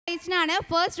ബാച്ചിനാണ്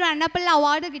first റണ്ണപ്പിൾ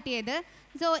award കിട്ടിയത്.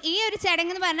 So ഈ ഒരു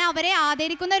ചടങ്ങ് എന്ന് പറഞ്ഞാൽ അവരെ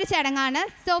ആദരിക്കുന്ന ഒരു ചടങ്ങാണ്.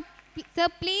 So sir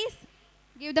please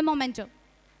give the memento.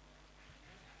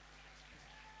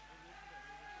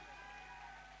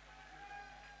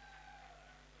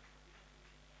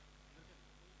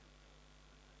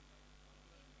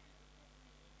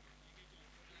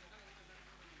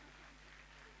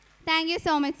 Thank you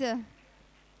so much, sir.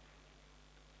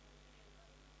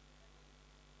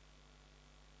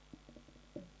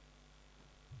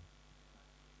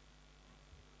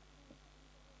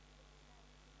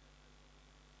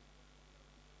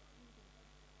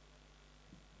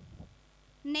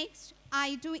 Next,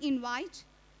 I do invite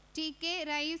TK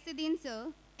Rayhan sir,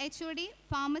 HOD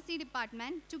Pharmacy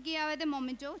Department, to give away the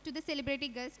memento to the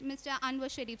celebrity guest, Mr.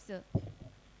 Anwar Sharif sir.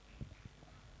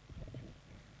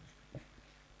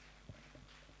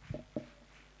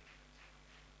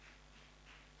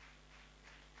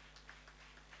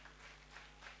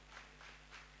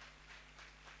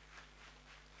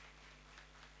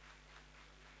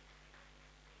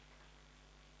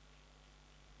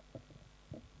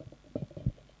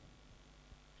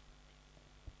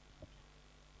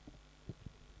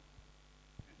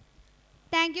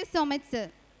 Thank you so much, sir.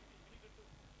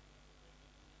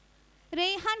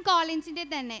 Rehan കോളേജിൻ്റെ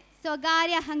തന്നെ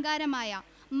സ്വകാര്യ അഹങ്കാരമായ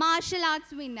martial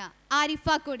arts winner Arifa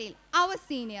കുടിൽ, അവർ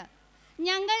senior.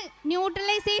 ഞങ്ങൾ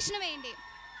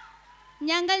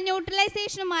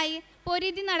ന്യൂട്രലൈസേഷനുമായി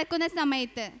പൊരുതി നടക്കുന്ന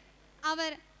സമയത്ത് അവർ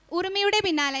ഉറുമിയുടെ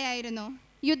പിന്നാലെയായിരുന്നു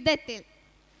യുദ്ധത്തിൽ.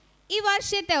 ഈ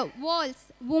വർഷത്തെ വേൾഡ്സ്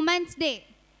വുമൻസ് ഡേ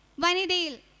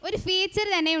വനിതയിൽ ഒരു ഫീച്ചർ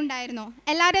തന്നെ ഉണ്ടായിരുന്നു.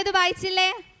 എല്ലാവരും അത്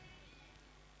വായിച്ചില്ലേ?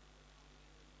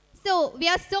 So, we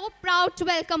are so proud to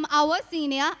welcome our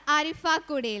senior, Arifa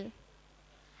Kudil.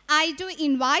 I do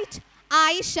invite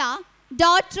Aisha,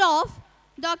 daughter of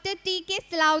Dr. T.K.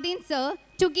 Salahuddin sir,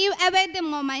 to give away the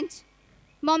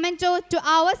memento to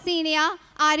our senior,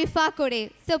 Arifa Kudil.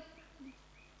 So,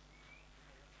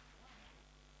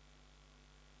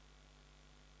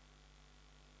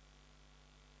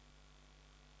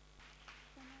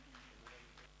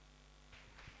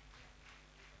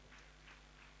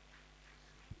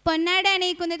 പൊന്നാട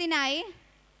അണിയിക്കുന്നതിനായി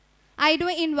I do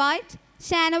invite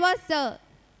Shanavas sir.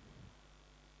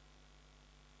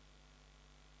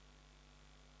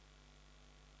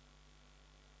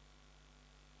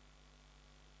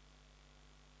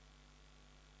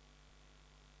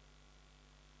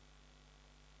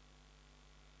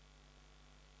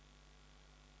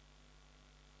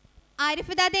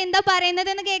 Arif ദാദ എന്താ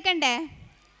പറയുന്നതെന്ന് കേൾക്കണ്ടേ?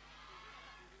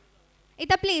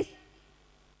 ഇതാ please.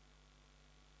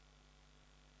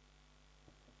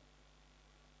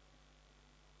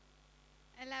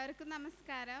 എല്ലാവർക്കും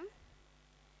നമസ്കാരം.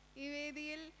 ഈ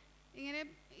വേദിയിൽ ഇങ്ങനെ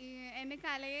എൻ്റെ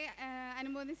കലയെ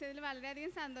അനുമോദിച്ചതിൽ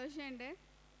വളരെയധികം സന്തോഷമുണ്ട്.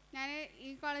 ഞാൻ ഈ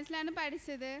കോളേജിലാണ്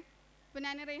പഠിച്ചത്. ഇപ്പോൾ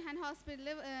ഞാൻ റേഹാൻ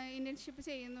ഹോസ്പിറ്റലിൽ ഇൻറ്റേൺഷിപ്പ്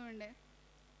ചെയ്യുന്നുമുണ്ട്.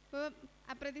 അപ്പോൾ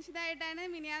അപ്രതീക്ഷിതമായിട്ടാണ്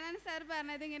മിനിയാന്നാണ് സാർ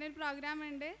പറഞ്ഞത് ഇങ്ങനെ ഒരു പ്രോഗ്രാം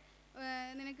ഉണ്ട്,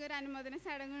 നിനക്കൊരു അനുമോദന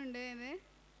ചടങ്ങുണ്ട് എന്ന്.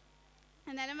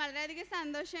 എന്നാലും വളരെയധികം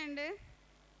സന്തോഷമുണ്ട്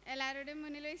എല്ലാവരുടെയും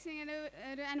മുന്നിൽ വെച്ച് ഇങ്ങനെ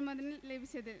ഒരു അനുമോദനം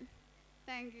ലഭിച്ചതിൽ.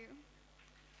 Thank you.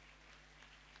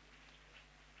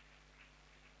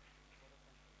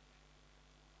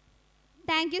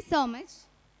 Thank you so much.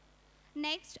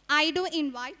 Next, I do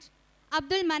invite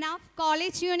Abdul Manaf,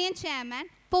 College Union Chairman,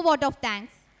 for vote of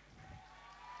thanks.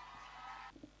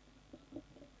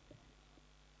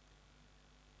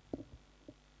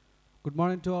 Good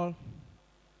morning to all.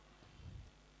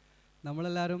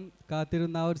 നമ്മളെല്ലാവരും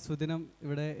കാത്തിരുന്ന ആ ഒരു സുദിനം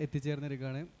ഇവിടെ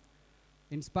എത്തിച്ചേർന്നിരിക്കുകയാണ്.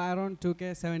 ഇൻസ്പയർ ഓൺ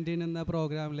 2K17 എന്ന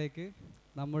പ്രോഗ്രാമിലേക്ക്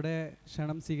നമ്മുടെ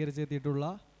ക്ഷണം സ്വീകരിച്ചെത്തിയിട്ടുള്ള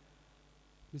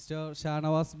മിസ്റ്റർ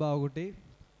ഷാനവാസ് ബാവുകുട്ടി,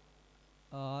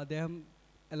 അദ്ദേഹം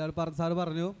എല്ലാവരും സാറ്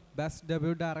പറഞ്ഞു best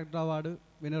debut director award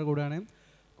winner കൂടിയാണ്.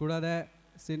 കൂടാതെ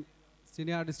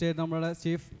സീനിയർ ആർട്ടിസ്റ്റായിട്ട് നമ്മുടെ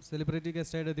ചീഫ് സെലിബ്രിറ്റി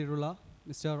ഗസ്റ്റായിട്ട് എത്തിയിട്ടുള്ള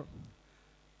മിസ്റ്റർ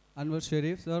അൻവർ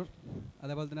ഷെരീഫ് സർ,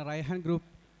 അതേപോലെ തന്നെ Raihan group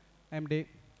MD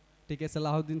TK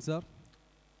Salahuddin sir,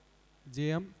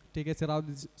 GM TK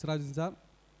Sirajuddin sir,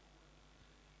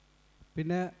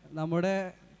 പിന്നെ നമ്മുടെ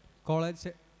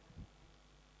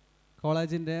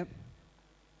കോളേജിൻ്റെ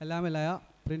എല്ലാമല്ലായ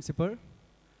പ്രിൻസിപ്പൽ,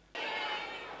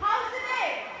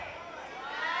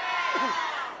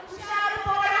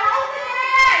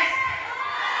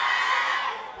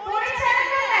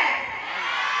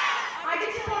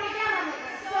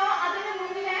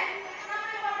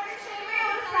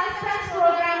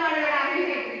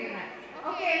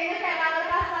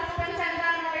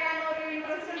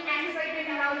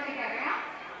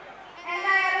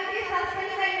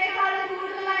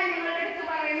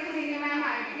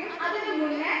 അതിനു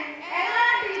മുന്നേ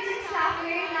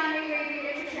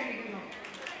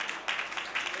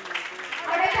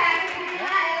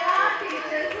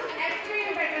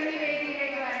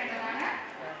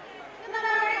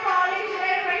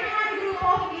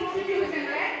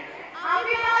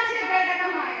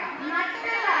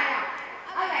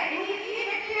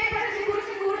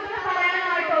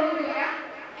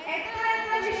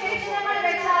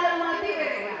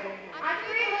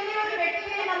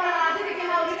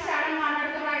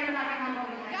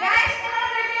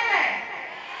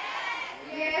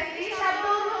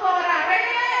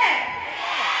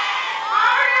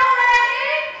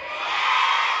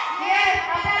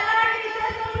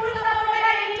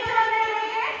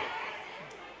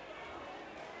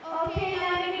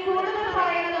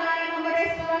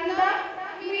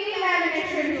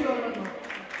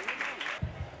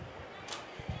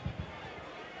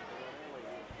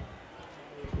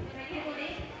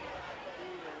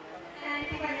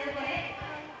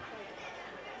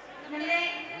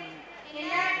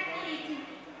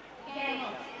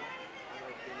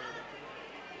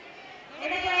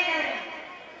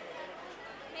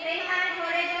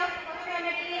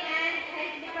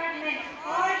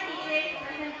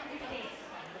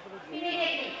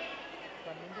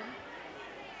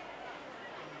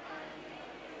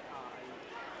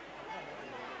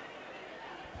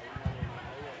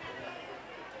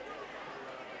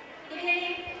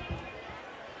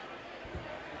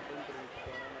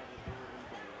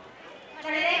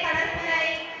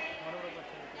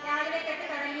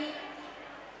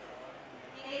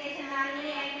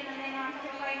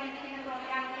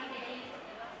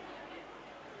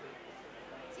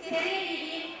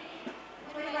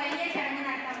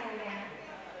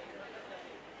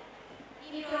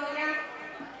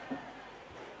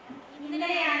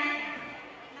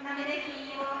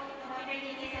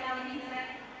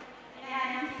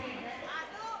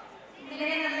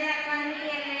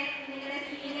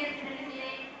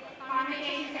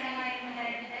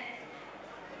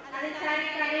അത്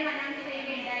ചാടിക്കാര്യം അനൗൺസ്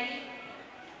ചെയ്യുകയുണ്ടായി.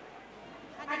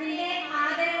 അതിൻ്റെ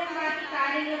ആദരവും ബാക്കി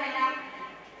കാര്യങ്ങളുമെല്ലാം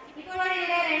ഇപ്പോൾ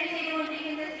ഇവിടെ റൺ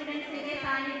ചെയ്തുകൊണ്ടിരിക്കുന്ന സ്റ്റുഡൻസിന്റെ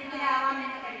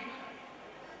സാന്നിധ്യത്തിലാവാമെന്ന് കരുതി.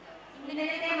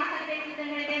 ഇന്നലത്തെ മഹത്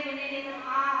വ്യക്തിത്വങ്ങളുടെ മുന്നിൽ നിന്നും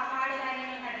ആ അവാർഡ്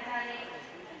കാര്യങ്ങൾ നടത്താതെ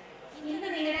ഇന്ന്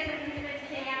നിങ്ങളുടെ പ്രസൻസ് വെച്ച്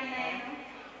ചെയ്യാമെന്നായിരുന്നു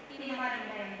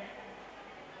തീരുമാനമുണ്ടായിരുന്നത്.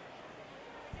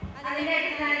 അതിന്റെ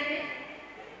അടിസ്ഥാനത്തിൽ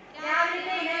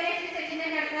രാവിലത്തെ ഇന്നോവേഷൻ സെഷനെ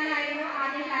നടത്താനായിരുന്നു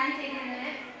ആദ്യം പ്ലാൻ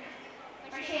ചെയ്തിരുന്നത്.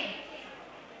 പക്ഷേ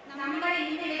നമ്മൾ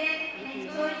ഇന്നിവിടെ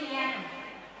എൻജോയ് ചെയ്യാനും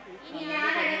ഇനി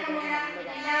ഞാനടക്കമുള്ള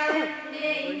എല്ലാവരും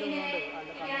ഇവിടെ ഇങ്ങനെ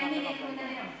ഇറങ്ങി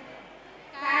നിൽക്കുന്നതിനും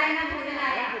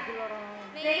കാരണഭൂതനായ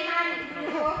Rehan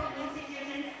group of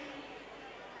institutions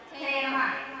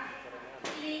chairman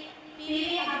Shri P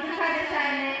Abdul Khader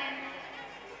സാറിന്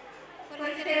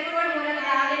കുറച്ച് തിരക്കുകൾ മൂലം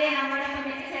രാവിലെ നമ്മോടൊപ്പം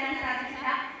എത്തിച്ചേരാൻ സാധിച്ചില്ല.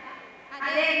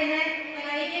 അദ്ദേഹത്തിന്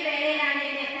വൈകിയ വേളയിലാണ്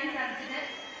ഇവിടെ എത്താൻ സാധിച്ചത്.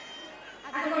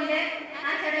 അതുകൊണ്ട്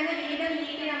ആ ചടങ്ങ് വീണ്ടും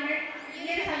നീക്കി നമ്മൾ ഈ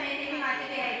ഒരു സമയത്തേക്ക്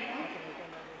മാറ്റുകയായിരുന്നു.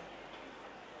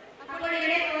 അപ്പോൾ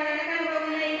ഇവിടെ നടക്കാൻ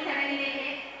പോകുന്ന ഈ ചടങ്ങിലേക്ക്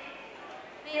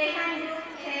Rehan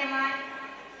group chairman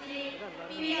Shri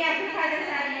P Abdul Khader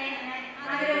സാറിനെ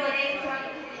ആദരവോടെ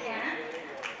സ്വാഗതം ചെയ്യുകയാണ്.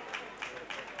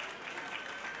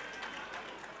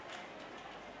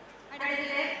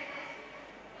 അടുത്തത്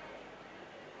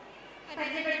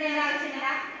പരിചയപ്പെടുത്തേണ്ട ആവശ്യമില്ല,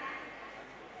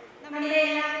 നമ്മുടെ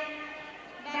എല്ലാം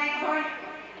ബാക്ക് ബോൺ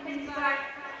പ്രിൻസിപ്പാൾ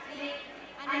ശ്രീ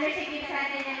അന്വേഷിക്ക്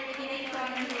സാറിനെ ഞാൻ ഇതിലേക്ക്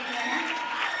സ്വാഗതം ചെയ്യുകയാണ്.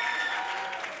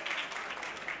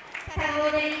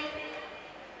 സഹോദരി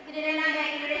ഇതിനെല്ലാം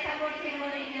ബാങ്കിലൂടെ സപ്പോർട്ട്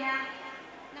ചെയ്തുകൊണ്ടിരിക്കുന്ന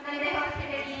നമ്മുടെ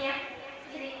ഹോസ്പിറ്റൽ GM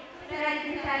ശ്രീ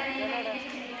സിറാജുദ്ദീൻ സാറിനെ ഞാൻ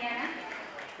ക്ഷണിക്കുകയാണ്.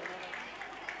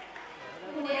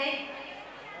 കൂടെ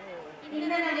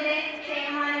ഇന്ന് നമ്മുടെ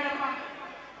ചെയർമാനോടൊപ്പം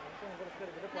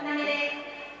നമ്മുടെ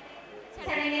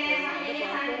ചടങ്ങിനെ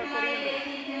സാന്നിധ്യമായി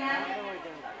എത്തിയിരിക്കുന്ന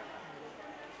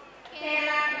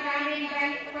Kerala Gramin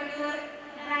bank Kollur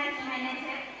branch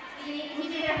manager Shri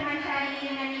Mujeeb Rahman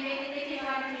സാറിനെയും ഞാൻ ഈ വേദിയിലേക്ക്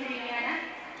സ്വാഗതം ചെയ്യുകയാണ്.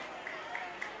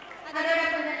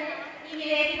 അതോടൊപ്പം തന്നെ ഈ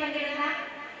വേദി പങ്കിടുന്ന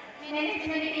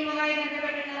മാനേജ്മെന്റ് ടീമുമായി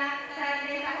ബന്ധപ്പെട്ടിട്ടുള്ള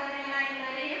സാറിന്റെ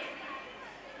സഹോദരങ്ങളായിട്ടുള്ളവരെയും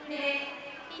ഇവിടെ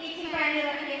ടീച്ചിങ് പാനൽ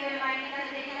വർക്ക് ചെയ്യുന്നവരുമായിട്ടുള്ള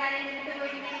കാര്യങ്ങൾ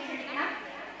പോയി ക്ഷണിക്കണം.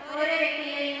 ഓരോ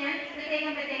വ്യക്തിയെയും ഞാൻ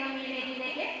പ്രത്യേകം ഈ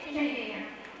വേദിയിലേക്ക് ക്ഷണിക്കുകയാണ്.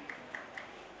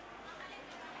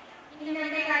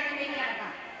 ഇന്നത്തെ കാര്യത്തിലേക്ക്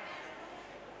കടക്കാം.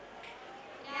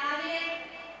 രാവിലെ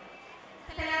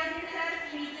സലാഹുദ്ദീൻ സാർ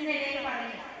സ്പീച്ചിനിടയിൽ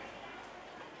പറഞ്ഞു,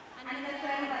 അനന്ത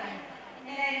സാറും പറഞ്ഞു,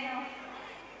 എന്തായിരുന്നു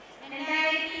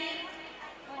 2009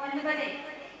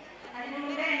 അതിനു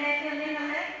മുമ്പ് 2001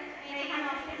 നമ്മൾ റേഹാൻ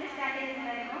ഹോസ്പിറ്റൽ സ്റ്റാർട്ട്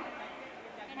ചെയ്തിട്ടുണ്ടായിരുന്നു.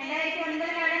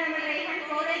 2009 നമ്മൾ റേഹാൻ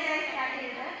കോളേജ് സ്റ്റാർട്ട്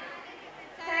ചെയ്തത്.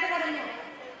 സാർ പറഞ്ഞു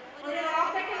ഒരു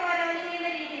റോക്കറ്റ്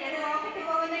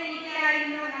പോകുന്ന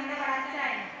രീതിയിലായിരുന്നു നമ്മുടെ വളർച്ച.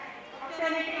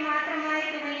 ഒപ്റ്റോമെട്രി മാത്രമായി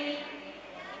തുടങ്ങി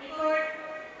ഇപ്പോൾ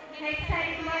ഹെൽത്ത്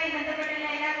സയൻസുമായി ബന്ധപ്പെട്ടുള്ള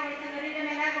എല്ലാ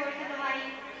കോഴ്സുകളുമായി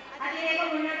അതിലേക്ക്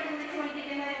മുന്നോട്ട്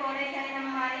കുതിച്ചുകൊണ്ടിരിക്കുന്ന ഒരു കോളേജായി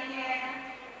നമ്മൾ മാറിയിരിക്കുകയാണ്.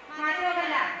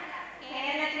 മാത്രമല്ല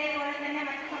കേരളത്തിലെ പോലെ തന്നെ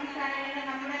മറ്റു സംസ്ഥാനങ്ങളിലും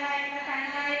നമ്മുടേതായിട്ടുള്ള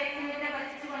തനതായ വ്യക്തിമുദ്ര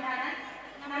പതിച്ചുകൊണ്ടാണ്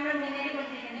നമ്മൾ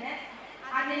മുന്നേറിക്കൊണ്ടിരിക്കുന്നത്.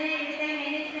 അതിന് ഇവിടുത്തെ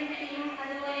മാനേജ്മെന്റ് ടീമും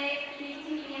അതുപോലെ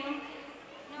ടീച്ചിങ് ടീമും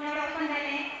ഇതിനോടൊപ്പം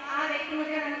തന്നെ ആ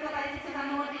വ്യക്തിമുദ്ര നമുക്ക് പതിച്ചു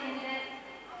തന്നുകൊണ്ടിരിക്കുന്നത്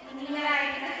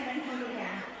നിങ്ങളായിട്ടുള്ള സ്റ്റുഡൻസും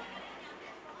കൂടിയാണ്.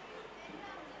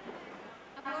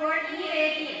 അപ്പോൾ ഈ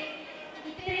വേദിയിൽ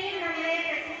ഇത്രയും നമ്മളെ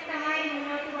പ്രശസ്തമായി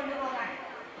മുന്നോട്ട് കൊണ്ടുപോകാൻ,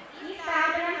 ഈ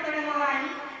സ്ഥാപനം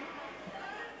തുടങ്ങുവാനും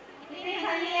ഇത്രയും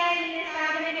ഭംഗിയായി ഈ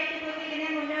സ്ഥാപനം കെട്ടിപ്പൊക്കിനെ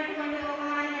മുന്നോട്ട്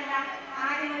കൊണ്ടുപോകുവാനുമല്ല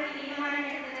ആദ്യം ഒരു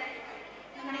തീരുമാനമെടുത്തത്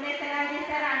നമ്മുടെ സലാഹുദ്ദീൻ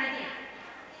സാറാണെങ്കിൽ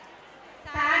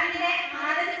സാറിന്റെ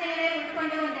ആദർശങ്ങളെ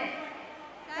ഉൾക്കൊണ്ടുകൊണ്ട്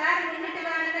സാർ മുന്നിട്ട്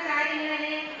കാണുന്ന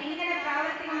കാര്യങ്ങളെ എങ്ങനെ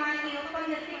പ്രാവർത്തികമാക്കി ഒപ്പം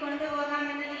നിർത്തി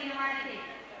കൊണ്ടുപോകാമെന്ന തീരുമാനത്തിൽ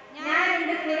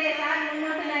ഞാനുണ്ട് കൂടെ സാർ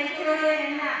മുന്നോട്ട് നയിച്ചോളൂ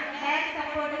എന്ന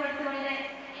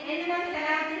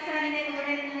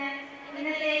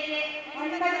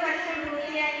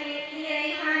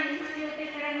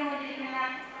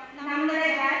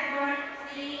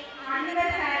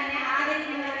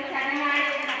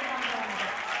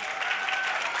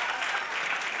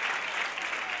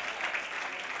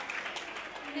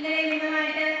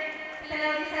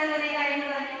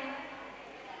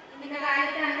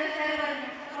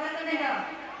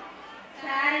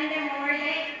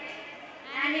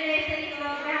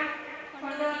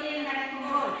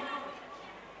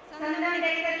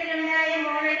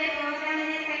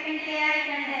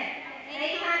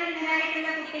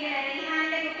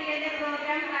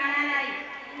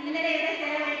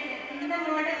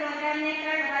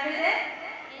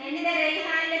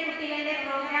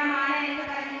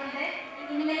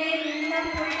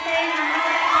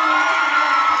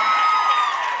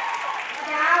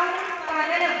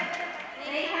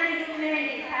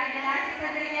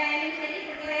ശ്രദ്ധയ്ക്കായാലും ശരി,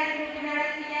 പ്രിപ്പയർ ഗ്രൂപ്പിന്റെ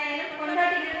വളർച്ചയ്ക്കായാലും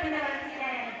കൊണ്ടോട്ടി ഗ്രൂപ്പിന്റെ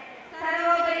വളർച്ചയ്ക്കായാലും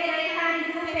സർവോപരി റൈഹാൻ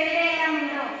ഗ്രൂപ്പ് എവിടെയെല്ലാം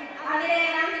ഉണ്ടോ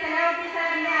അവിടെയെല്ലാം സലാവത്ത്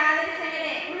സാറിന്റെ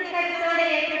ആദർശങ്ങളെ ഉൾക്കരുത്തോടെ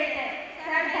ഏറ്റെടുത്ത്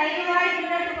സാർ ധൈര്യമായി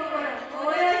മുന്നോട്ട് പോകോളൂ.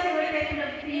 ഓരോ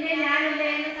ചുവടുവെപ്പിലും പിന്നെ ഞാനുണ്ട്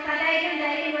എന്ന് സദൈര്യം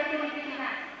ധൈര്യം കൊടുത്തുകൊണ്ടിരിക്കുന്ന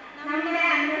നമ്മുടെ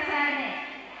അൻവർ സാറിനെ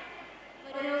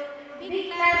ഒരു ബിഗ്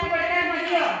ക്ലാപ്പ് കൊടുക്കാൻ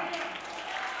മതിയോ?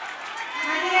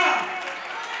 മതിയോ?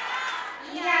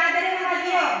 ഈ ആദരവ്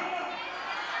മതിയോ?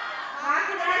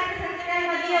 വാക്കുകളാൽ പ്രശംസിക്കാൻ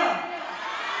മതിയോ?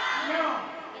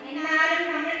 എന്നാലും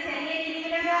നമ്മൾ ചെറിയ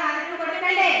രീതിയിലൊക്കെ ആദരവ്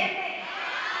കൊടുക്കണ്ടേ?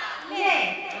 ഇല്ലേ?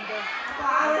 അപ്പൊ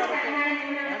ആ ഒരു ചടങ്ങാണ്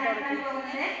നിങ്ങളിവിടെ നടത്താൻ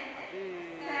പോകുന്നത്.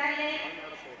 സാറിനെ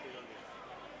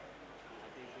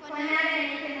പൊന്നാട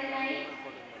അണിയിക്കുന്നതിനായി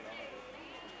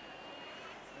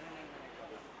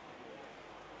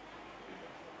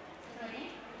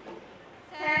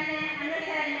സാറിന് അൻവർ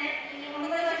സാറിന് ഈ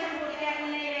 9 വർഷം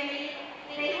പൂർത്തിയാക്കുന്നതിന് വേണ്ടി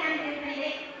റൈഹാൻ ഗ്രൂപ്പിന്റെ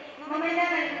മൊമെന്റോ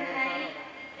നൽകുന്നതിനായി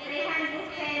Raihan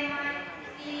group chairman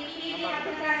Shri P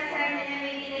Abdul Khader സാറിനെ ഞാൻ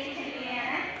വേദിയിലേക്ക്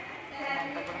ക്ഷണിക്കുകയാണ്.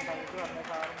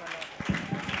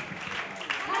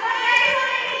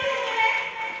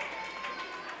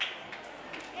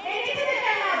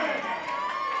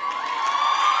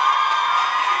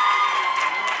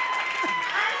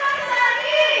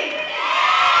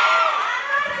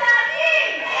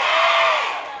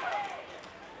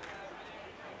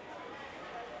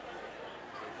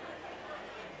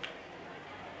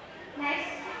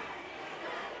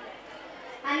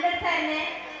 അൻവർ സാറിന്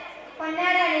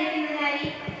പൊന്നാട അണിയിക്കുന്നതിനായി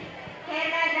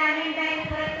Kerala Gramin bank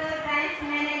Purathur branch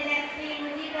manager Shri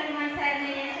Mujeeb Rahman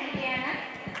സാറിനെ ഞാൻ ക്ഷണിക്കുകയാണ്.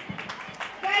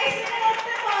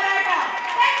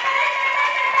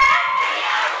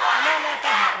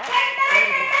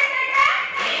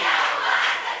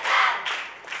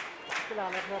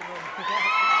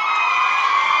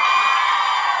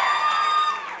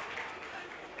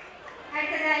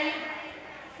 അടുത്തതായി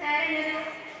സാറിനൊരു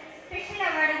സ്പെഷ്യൽ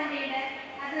അവാർഡ് കൂടിയുണ്ട്.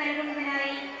 അത്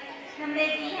നൽകുന്നതിനായി നമ്മുടെ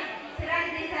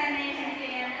സിറാജുദ്ദീൻ സാറിനെ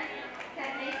ക്ഷണിക്കുകയാണ്. Sir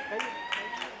please.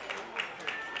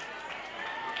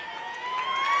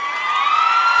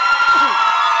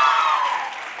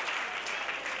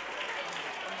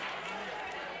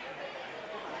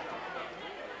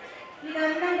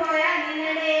 ഇതൊന്നും പോരാ,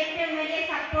 നിങ്ങളുടെ ഏറ്റവും വലിയ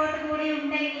സപ്പോർട്ട് കൂടി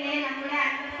ഉണ്ടെങ്കിലേ നമ്മുടെ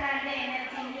അൻവർ സാറിന്റെ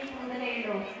എനർജി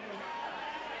കൂടുതലുള്ളൂ.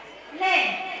 അല്ലേ?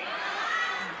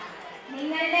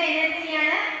 നിങ്ങളുടെ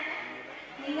എനർജിയാണ്,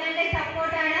 നിങ്ങളുടെ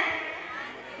സപ്പോർട്ടാണ്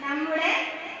നമ്മുടെ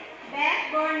ബാക്ക്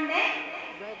ബോണിന്റെ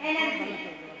എനർജി.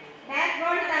 ബാക്ക്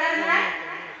ബോൺ തളർന്നാൽ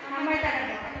നമ്മൾ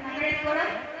തകർന്നു. നമ്മൾ എപ്പോഴും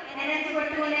എനർജി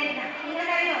കൊടുത്തുകൊണ്ടേയിരിക്കണം.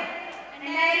 നിങ്ങൾക്കറിയോ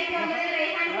 2009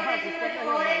 റൈഹാൻ കോളേജിൽ ഒരു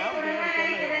കോളേജ്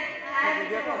തുടങ്ങാനായിട്ട്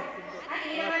ആരംഭിച്ചപ്പോൾ ആ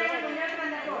തീരുമാനം മുന്നോട്ട്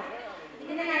വന്നപ്പോൾ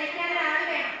ഇതിനെ നയിക്കാൻ ഒരാൾ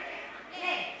വേണം.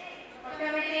 അല്ലേ?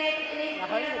 ഓട്ടോമാറ്റിക്കായിട്ട് ഇത്രയും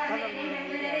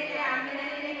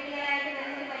ആംബുലൻസിലെ കുട്ടികളായിട്ട്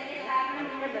വരുന്ന വലിയ സ്ഥാപനം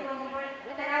മുന്നോട്ട് പോകുമ്പോൾ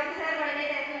സലാവത്ത് സാർ വളരെ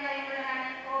തിരക്കും കാര്യങ്ങളാണ്.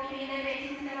 കോഫിന്റെ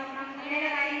പേഷ്യൻസിന്റെ നോക്കണം, അങ്ങനെയുള്ള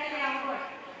കാര്യങ്ങളൊക്കെ ആകുമ്പോൾ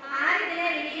ആരിതിനെ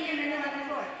ലീഡിക്കുമെന്ന്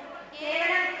വന്നപ്പോൾ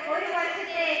കേവലം ഒരു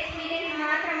വർഷത്തെ എക്സ്പീരിയൻസ്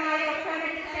മാത്രമായി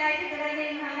ഓട്ടോമാറ്റിക്സായിട്ട്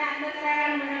തുടർന്നിരുന്ന നമ്മുടെ അൻവർ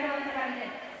സാറാണ് മുന്നോട്ട് വന്ന് പറഞ്ഞത്,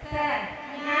 സാർ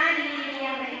ഞാൻ ലീഡ്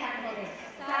ചെയ്യാൻ പഠിക്കാറുള്ളത്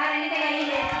സാർ എന്റെ കയ്യിൽ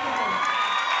ഏൽപ്പിച്ചത്.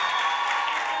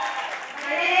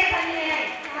 വളരെ ഭംഗിയായി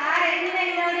സാർ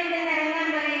എന്നോട് ഇവിടെ ഇറങ്ങാൻ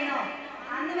പറയുന്നു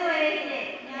അന്ന് വരെയില്ലേ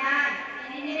ഞാൻ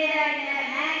എന്റേതായിട്ടുള്ള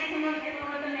മാക്സിമം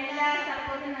എഫോർട്ടും എല്ലാ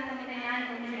സപ്പോർട്ടും നൽകുന്നത് ഞാൻ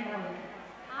മുന്നിലുണ്ടാവും.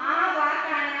 ആ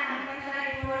വാക്കാണ് അൻവർ സാർ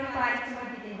ഇപ്പോഴും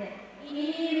പാലിച്ചുകൊണ്ടിരിക്കുന്നത്.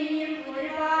 ഇനിയും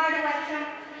ഒരുപാട് വർഷം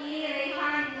ഈ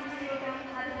റൈഹാൻ ഇൻസ്റ്റിറ്റ്യൂട്ടും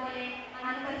അതുപോലെ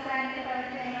അൻവർ സാറിന്റെ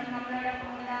പ്രവർത്തനങ്ങളും നമ്മളോടൊപ്പം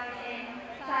ഉണ്ടാവട്ടെ.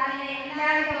 സാറിനെ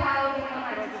എല്ലാവിധ ഭാവങ്ങളും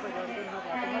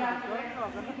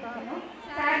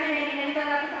സാറിന് വേണ്ടി രണ്ട്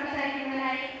വാക്ക്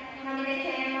സംസാരിക്കുന്നതിനായി നമ്മുടെ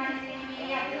ചെയർമാൻ ശ്രീ പി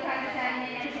അബ്ദുൽ ഖാദർ സാറിനെ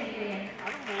ഞാൻ ക്ഷണിക്കുകയാണ്.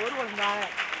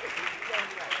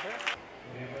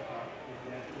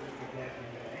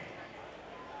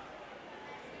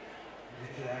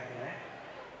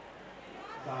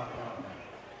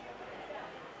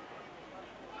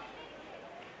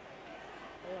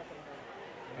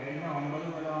 കഴിഞ്ഞ 9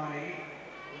 കൊല്ലമായി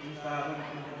ഈ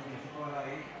സ്ഥാപനത്തിന്റെ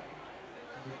പ്രിൻസിപ്പളായി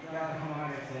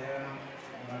വിദ്യാർഹമായ സേവനം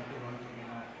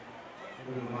നടത്തിക്കൊണ്ടിരിക്കുന്ന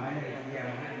ഒരു മാന്യ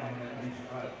വ്യക്തിയാണ് നമ്മുടെ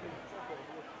പ്രിൻസിപ്പൽ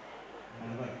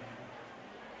അൻവർ.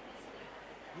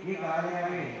 ഈ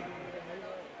കാലയളവിൽ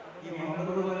ഈ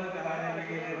 9 കൊല്ലത്തെ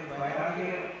കാലയളവിൽ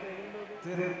പരാതികൾ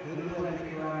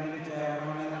തീർത്തുകൊണ്ടിരിക്കുവാൻ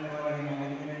ചെയർമാനെന്ന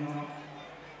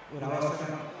ഒരു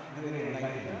അവസരം ഇതുവരെ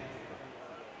ഉണ്ടായിട്ടില്ല.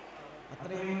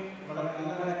 അത്രയും വളരെ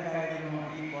നല്ല നിലക്കായിരുന്നു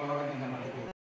ഈ കോളേജ്